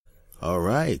All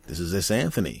right, this is S.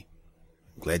 Anthony.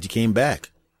 Glad you came back.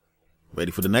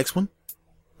 Ready for the next one?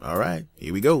 All right,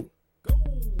 here we go.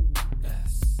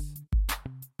 S.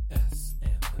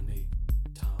 Anthony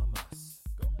Thomas.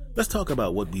 Let's talk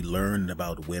about what we learned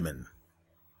about women.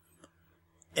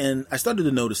 And I started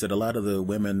to notice that a lot of the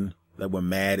women that were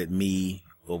mad at me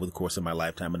over the course of my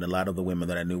lifetime, and a lot of the women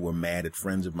that I knew were mad at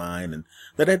friends of mine, and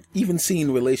that I'd even seen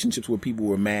relationships where people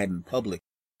were mad in public,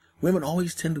 women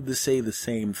always tended to say the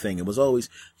same thing. It was always,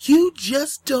 "You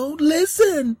just don't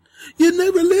listen. You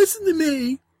never listen to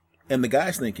me." And the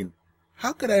guy's thinking,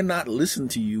 how could I not listen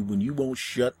to you when you won't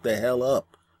shut the hell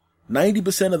up?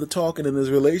 90% of the talking in this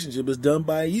relationship is done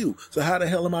by you. So how the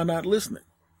hell am I not listening?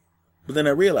 But then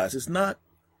I realized it's not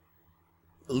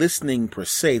listening per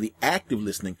se, the active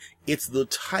listening. It's the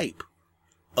type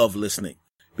of listening.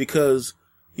 Because,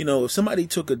 if somebody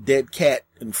took a dead cat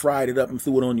and fried it up and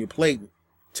threw it on your plate,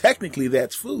 technically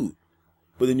that's food.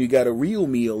 But then you got a real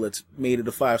meal that's made at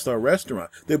a 5-star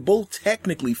restaurant. They're both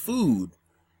technically food,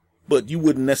 but you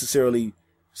wouldn't necessarily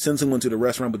send someone to the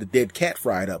restaurant with the dead cat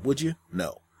fried up, would you?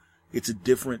 No. It's a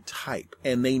different type,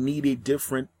 and they need a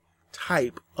different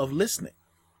type of listening.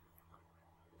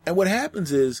 And what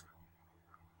happens is,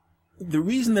 the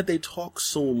reason that they talk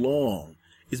so long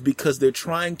is because they're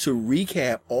trying to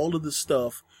recap all of the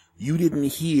stuff you didn't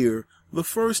hear the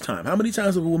first time. How many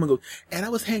times have a woman goes, "And I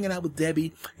was hanging out with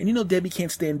Debbie, and Debbie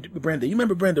can't stand Brenda. You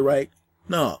remember Brenda, right?"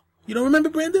 "No." "You don't remember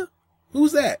Brenda?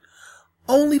 Who's that?"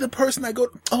 "Only the person I go,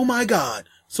 oh my God."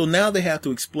 So now they have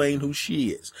to explain who she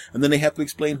is. And then they have to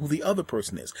explain who the other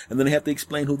person is. And then they have to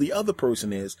explain who the other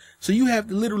person is. So you have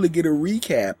to literally get a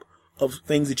recap of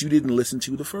things that you didn't listen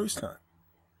to the first time.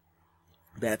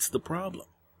 That's the problem.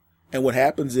 And what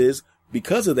happens is,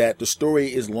 because of that, the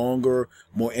story is longer,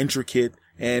 more intricate,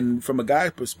 and from a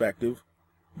guy's perspective,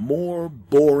 more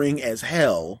boring as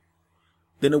hell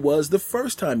than it was the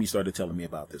first time you started telling me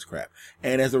about this crap.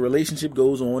 And as the relationship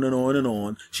goes on and on and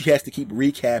on, she has to keep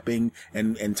recapping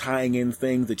and tying in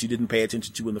things that you didn't pay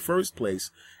attention to in the first place,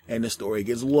 and the story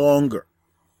gets longer.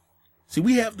 See,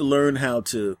 we have to learn how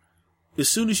to, as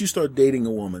soon as you start dating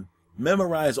a woman,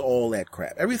 memorize all that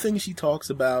crap. Everything she talks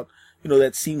about,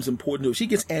 that seems important to her. She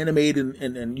gets animated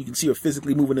and you can see her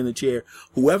physically moving in the chair.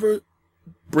 Whoever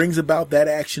brings about that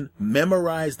action,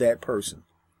 memorize that person.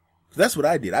 That's what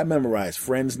I did. I memorized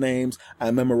friends' names. I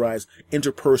memorized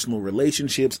interpersonal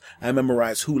relationships. I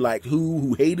memorized who liked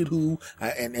who hated who.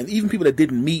 And even people that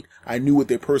didn't meet, I knew what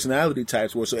their personality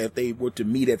types were. So if they were to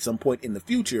meet at some point in the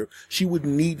future, she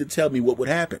wouldn't need to tell me what would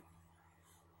happen.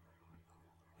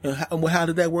 And how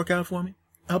did that work out for me?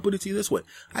 I'll put it to you this way.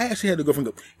 I actually had to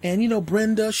go and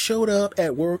Brenda showed up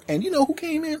at work, and who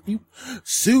came in?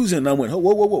 Susan. I went,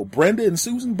 whoa. Brenda and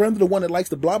Susan? Brenda the one that likes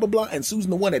the blah, blah, blah, and Susan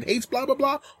the one that hates blah, blah,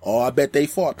 blah? Oh, I bet they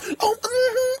fought. Oh,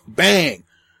 bang.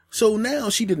 So now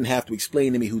she didn't have to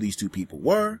explain to me who these two people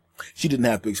were. She didn't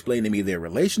have to explain to me their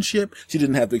relationship. She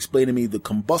didn't have to explain to me the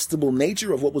combustible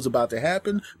nature of what was about to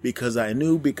happen, because I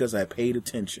knew, because I paid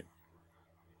attention.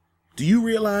 Do you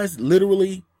realize,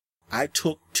 literally, I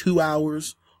took 2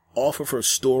 hours off of her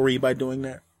story by doing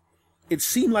that? It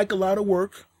seemed like a lot of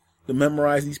work to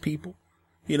memorize these people,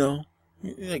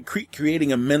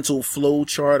 creating a mental flow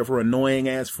chart of her annoying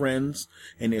ass friends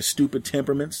and their stupid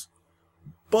temperaments.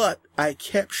 But I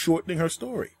kept shortening her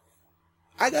story.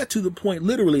 I got to the point,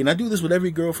 literally, and I do this with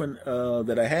every girlfriend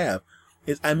that I have,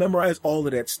 is I memorize all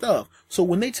of that stuff. So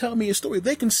when they tell me a story,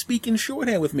 they can speak in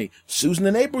shorthand with me. Susan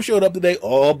and April showed up today.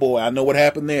 Oh boy, I know what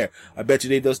happened there. I bet you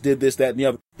they just did this, that, and the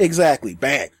other. Exactly.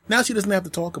 Bang. Now she doesn't have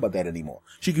to talk about that anymore.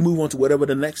 She can move on to whatever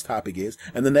the next topic is,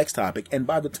 and the next topic. And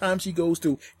by the time she goes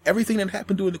through everything that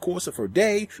happened during the course of her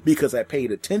day, because I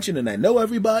paid attention and I know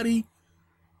everybody,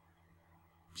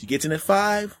 she gets in at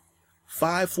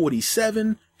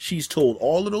 5:47. She's told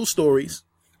all of those stories.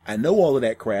 I know all of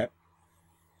that crap.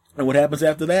 And what happens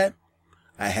after that?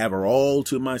 I have her all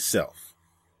to myself.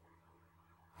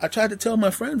 I tried to tell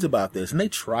my friends about this, and they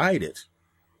tried it.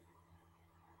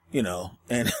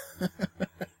 And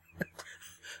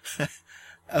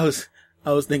I was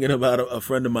thinking about a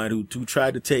friend of mine who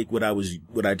tried to take what I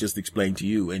just explained to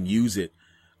you and use it.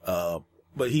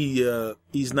 But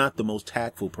he's not the most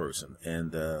tactful person.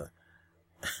 And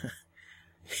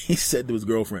he said to his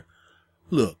girlfriend,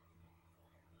 "Look,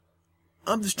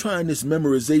 I'm just trying this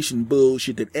memorization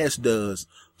bullshit that S does,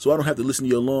 so I don't have to listen to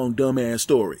your long, dumb-ass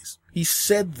stories." He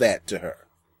said that to her.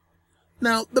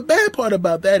 Now, the bad part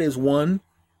about that is, 1,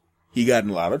 he got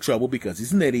in a lot of trouble because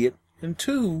he's an idiot, and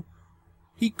 2,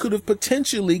 he could have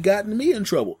potentially gotten me in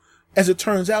trouble. As it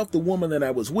turns out, the woman that I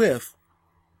was with,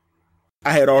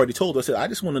 I had already told her, I said, "I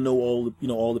just want to know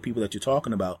all the people that you're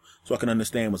talking about so I can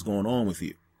understand what's going on with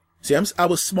you." See, I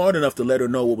was smart enough to let her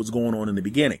know what was going on in the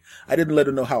beginning. I didn't let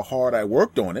her know how hard I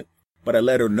worked on it, but I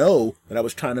let her know that I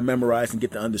was trying to memorize and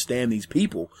get to understand these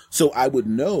people so I would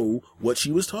know what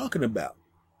she was talking about.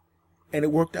 And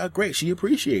it worked out great. She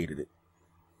appreciated it.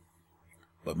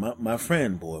 But my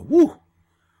friend, boy,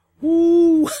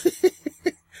 woo.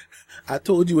 I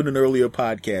told you in an earlier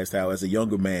podcast how as a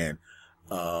younger man,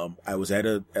 I was at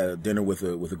a dinner with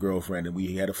a girlfriend, and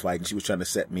we had a fight, and she was trying to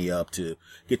set me up to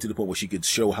get to the point where she could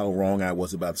show how wrong I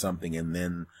was about something, and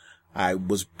then I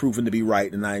was proven to be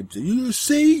right, and I said, "You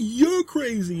see, you're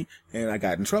crazy," and I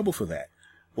got in trouble for that.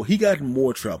 Well, he got in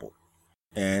more trouble,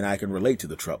 and I can relate to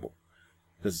the trouble,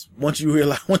 because once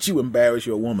you embarrass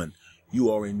your woman, you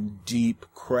are in deep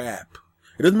crap.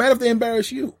 It doesn't matter if they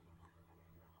embarrass you,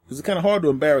 because it's kind of hard to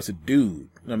embarrass a dude.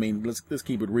 I mean, let's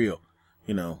keep it real.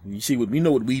 You know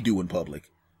what we do in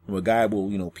public. When a guy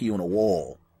will, pee on a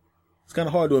wall. It's kind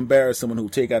of hard to embarrass someone who'll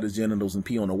take out his genitals and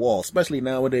pee on a wall, especially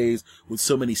nowadays with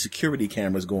so many security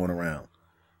cameras going around.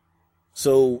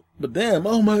 So, but them,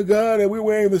 oh my God, we're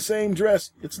wearing the same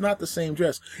dress. It's not the same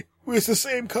dress. It's the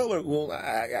same color. Well,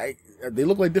 they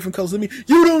look like different colors to me.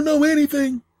 You don't know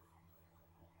anything.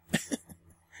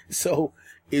 So,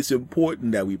 it's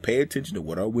important that we pay attention to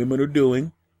what our women are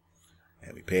doing,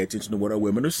 and we pay attention to what our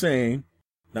women are saying.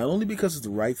 Not only because it's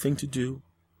the right thing to do,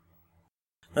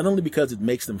 not only because it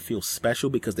makes them feel special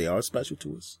because they are special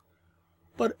to us,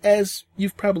 but as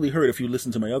you've probably heard if you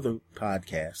listen to my other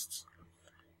podcasts,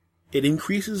 it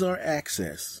increases our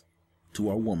access to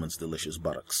our woman's delicious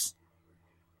buttocks.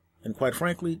 And quite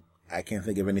frankly, I can't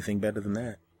think of anything better than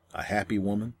that. A happy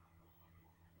woman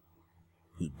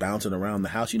who's bouncing around the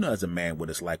house. You know as a man what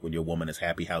it's like when your woman is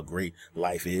happy, how great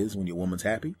life is when your woman's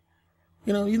happy.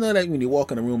 You know that when you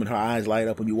walk in a room and her eyes light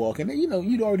up when you walk in,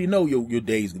 you already know your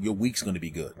week's going to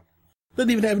be good. Doesn't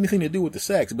even have anything to do with the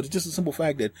sex, but it's just a simple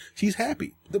fact that she's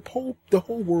happy. The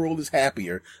whole world is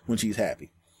happier when she's happy.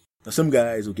 Now some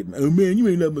guys will get, oh man, you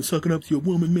ain't nothing but sucking up to your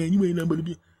woman, man. You ain't nothing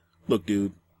but Look,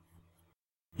 dude,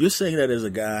 you're saying that as a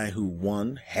guy who,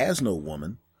 1, has no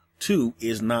woman, 2,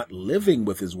 is not living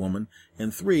with his woman,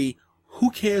 and 3,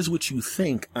 who cares what you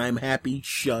think? I'm happy.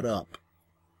 Shut up.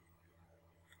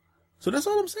 So that's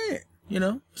all I'm saying.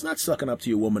 It's not sucking up to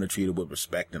your woman to treat her with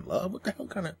respect and love. What the hell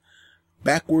kind of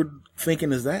backward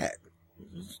thinking is that?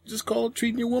 Just call it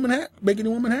treating your woman happy, making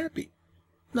your woman happy.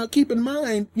 Now keep in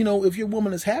mind, if your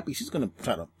woman is happy, she's gonna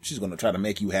try to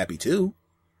make you happy too.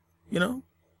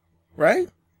 Right?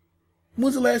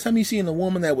 When's the last time you seen a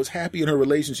woman that was happy in her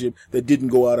relationship that didn't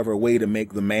go out of her way to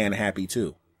make the man happy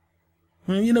too?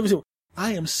 You never say,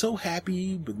 I am so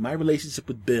happy with my relationship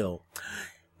with Bill.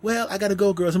 Well, I gotta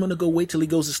go, girls. I'm gonna go wait till he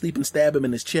goes to sleep and stab him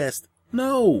in his chest.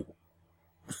 No.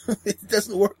 It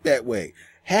doesn't work that way.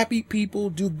 Happy people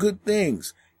do good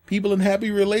things. People in happy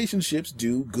relationships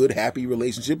do good, happy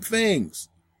relationship things.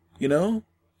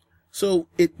 So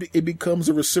it becomes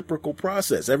a reciprocal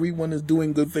process. Everyone is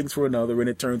doing good things for another, and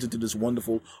it turns into this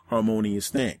wonderful, harmonious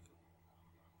thing.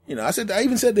 I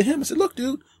even said to him, I said, look,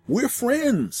 dude, we're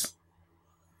friends.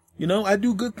 I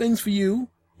do good things for you.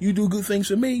 You do good things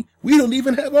for me. We don't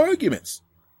even have arguments.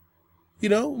 We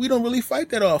don't really fight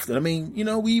that often. I mean,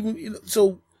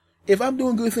 so if I'm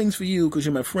doing good things for you because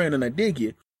you're my friend and I dig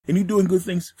you, and you're doing good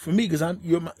things for me because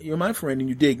you're my friend and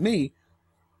you dig me,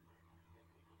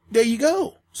 there you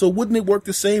go. So wouldn't it work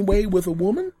the same way with a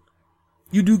woman?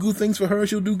 You do good things for her,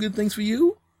 she'll do good things for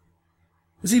you.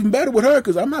 It's even better with her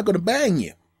because I'm not going to bang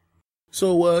you.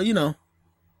 So,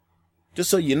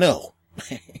 just so you know.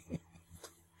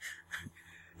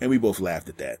 And we both laughed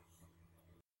at that.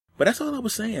 But that's all I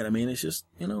was saying. I mean, it's just,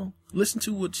 listen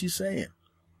to what she's saying,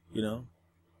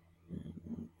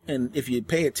 And if you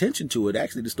pay attention to it,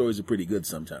 actually the stories are pretty good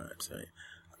sometimes.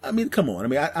 I mean, come on. I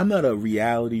mean, I'm not a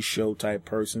reality show type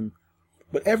person,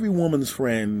 but Every Woman's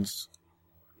Friends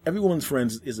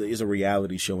is a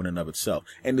reality show in and of itself.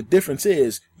 And the difference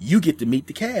is you get to meet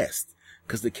the cast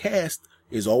because the cast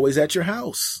is always at your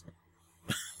house.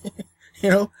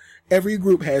 Every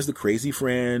group has the crazy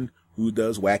friend who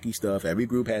does wacky stuff. Every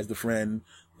group has the friend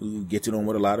who gets it on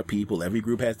with a lot of people. Every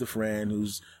group has the friend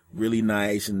who's really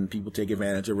nice and people take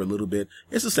advantage of her a little bit.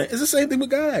 It's the same thing with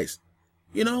guys.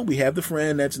 We have the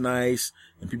friend that's nice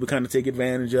and people kind of take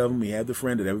advantage of them. We have the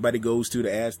friend that everybody goes to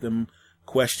ask them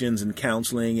questions and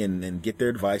counseling and get their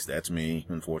advice. That's me,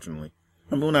 unfortunately.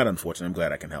 I mean, well, not unfortunately. I'm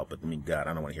glad I can help it. I mean, God,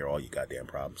 I don't want to hear all your goddamn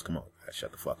problems. Come on, guys,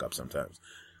 shut the fuck up sometimes.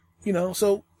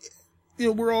 So,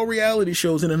 we're all reality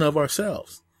shows in and of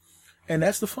ourselves. And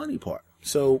that's the funny part.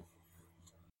 So,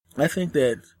 I think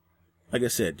that, like I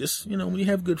said, just, when you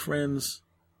have good friends,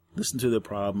 listen to their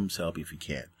problems, help if you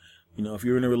can. If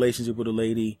you're in a relationship with a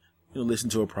lady, listen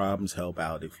to her problems, help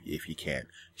out if you can.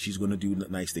 She's going to do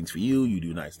nice things for you. You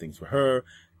do nice things for her,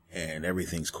 and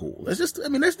everything's cool. It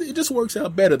just works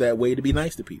out better that way to be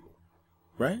nice to people,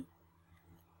 right?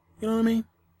 You know what I mean?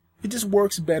 It just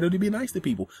works better to be nice to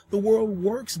people. The world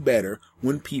works better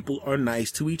when people are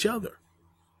nice to each other.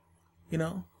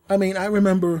 I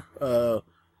remember,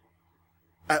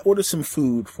 I ordered some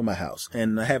food for my house,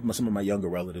 and I have some of my younger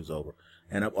relatives over.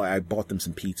 And I bought them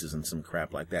some pizzas and some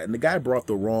crap like that. And the guy brought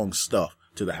the wrong stuff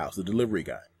to the house, the delivery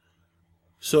guy.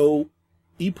 So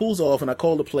he pulls off, and I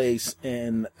call the place,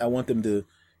 and I want them to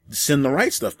send the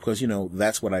right stuff because,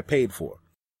 that's what I paid for.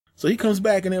 So he comes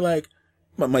back, and they're like,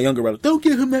 my younger relative, don't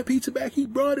give him that pizza back. He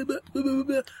brought it back. Blah, blah,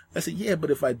 blah. I said, yeah,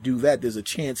 but if I do that, there's a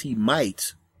chance he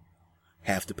might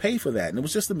have to pay for that. And it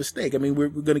was just a mistake. We're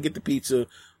going to get the pizza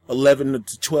 11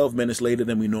 to 12 minutes later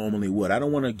than we normally would. I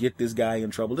don't want to get this guy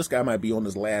in trouble. This guy might be on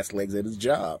his last legs at his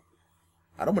job.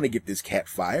 I don't want to get this cat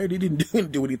fired. He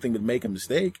didn't do anything to make a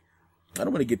mistake. I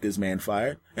don't want to get this man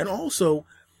fired. And also,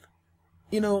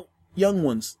 young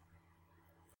ones,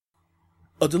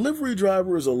 a delivery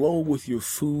driver is alone with your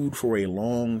food for a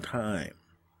long time.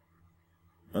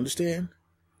 Understand?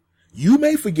 You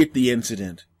may forget the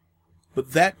incident,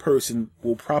 but that person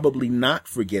will probably not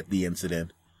forget the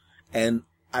incident. And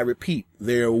I repeat,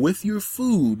 they're with your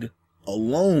food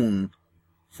alone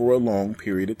for a long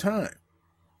period of time.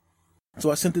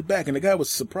 So I sent it back, and the guy was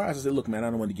surprised. I said, look, man,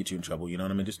 I don't want to get you in trouble. You know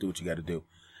what I mean? Just do what you got to do.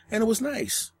 And it was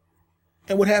nice.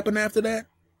 And what happened after that?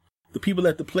 The people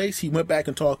at the place, he went back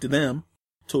and talked to them.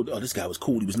 Told, this guy was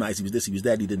cool. He was nice. He was this. He was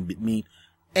that. He didn't beat me.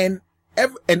 And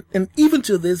even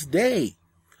to this day,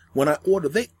 when I order,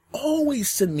 they always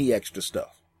send me extra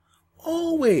stuff.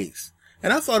 Always.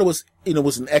 And I thought it was,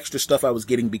 was an extra stuff I was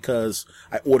getting because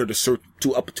I ordered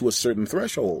up to a certain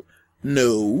threshold.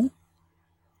 No.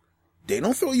 They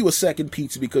don't throw you a second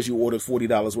pizza because you ordered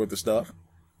 $40 worth of stuff.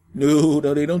 No,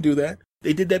 they don't do that.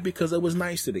 They did that because I was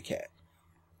nice to the cat.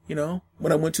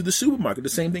 When I went to the supermarket, the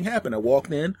same thing happened. I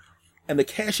walked in, and the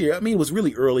cashier, it was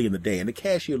really early in the day, and the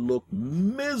cashier looked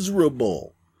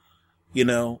miserable,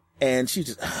 and she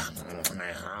just,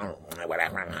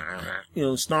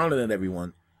 snarling at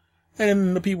everyone.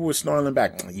 And the people were snarling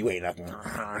back, you ain't nothing.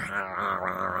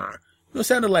 It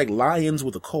sounded like lions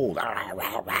with a cold.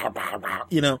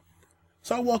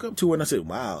 So I walk up to her and I said,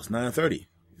 wow, it's 9:30.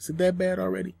 Is it that bad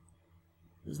already?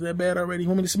 You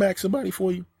want me to smack somebody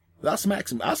for you? I'll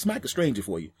smack a stranger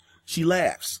for you. She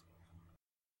laughs.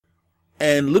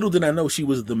 And little did I know she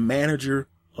was the manager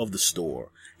of the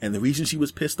store. And the reason she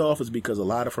was pissed off is because a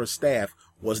lot of her staff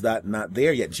was not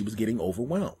there yet, and she was getting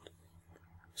overwhelmed.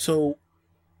 So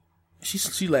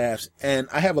she laughs, and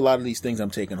I have a lot of these things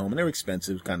I'm taking home, and they're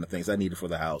expensive kind of things I needed for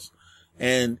the house.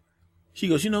 And she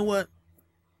goes, you know what?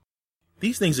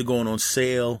 These things are going on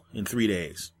sale in 3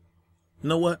 days. You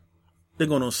know what? They're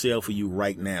going on sale for you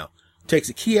right now. Takes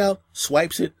a key out,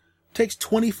 swipes it, takes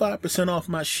 25% off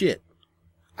my shit.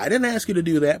 I didn't ask her to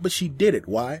do that, but she did it.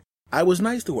 Why? I was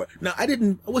nice to her. Now, I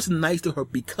wasn't nice to her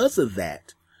because of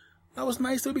that. I was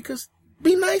nice to her because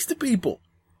be nice to people.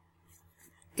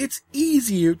 It's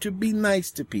easier to be nice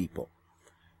to people.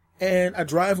 And I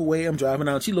drive away, I'm driving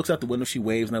out, she looks out the window, she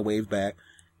waves, and I wave back.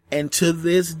 And to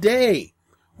this day,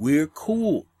 we're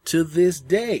cool. To this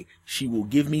day, she will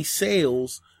give me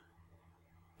sales.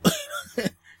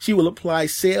 She will apply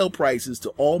sale prices to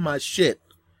all my shit.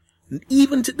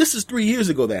 This is 3 years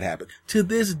ago that happened. To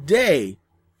this day,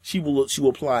 she will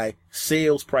apply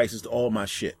sales prices to all my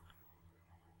shit.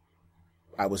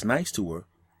 I was nice to her,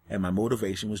 and my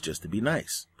motivation was just to be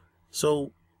nice.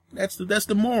 So that's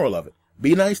the moral of it.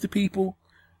 Be nice to people,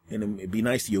 and be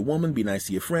nice to your woman, be nice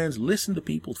to your friends, listen to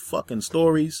people's fucking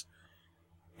stories,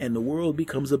 and the world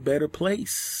becomes a better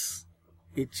place.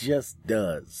 It just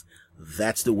does.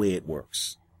 That's the way it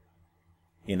works.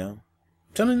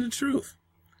 Telling the truth.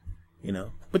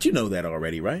 But you know that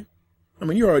already, right?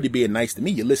 You're already being nice to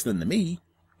me. You're listening to me.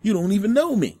 You don't even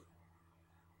know me.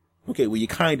 Okay, well, you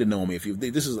kind of know me.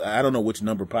 I don't know which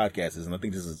number podcast is, and I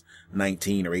think this is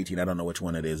 19 or 18. I don't know which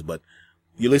one it is, but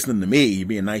you're listening to me. You're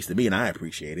being nice to me, and I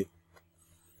appreciate it.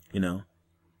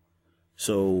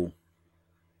 So,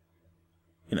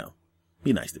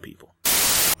 be nice to people.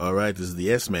 All right, this is the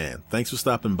S-Man. Thanks for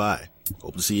stopping by.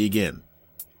 Hope to see you again.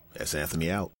 S. Anthony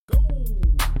out.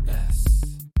 S.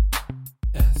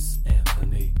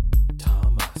 Anthony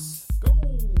Thomas.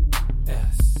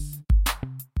 S.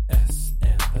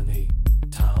 Anthony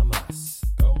Thomas.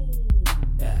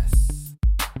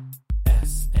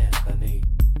 S. Anthony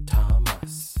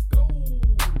Thomas.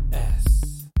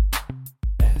 S.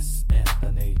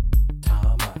 Anthony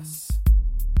Thomas.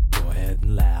 Go ahead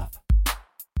and laugh.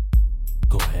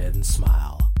 Go ahead and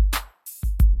smile.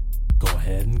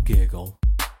 and giggle.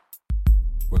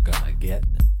 We're gonna get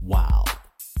wild.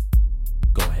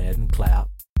 Go ahead and clap.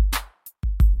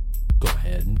 Go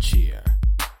ahead and cheer.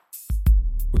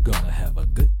 We're gonna have a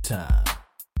good time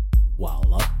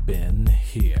while up in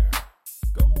here.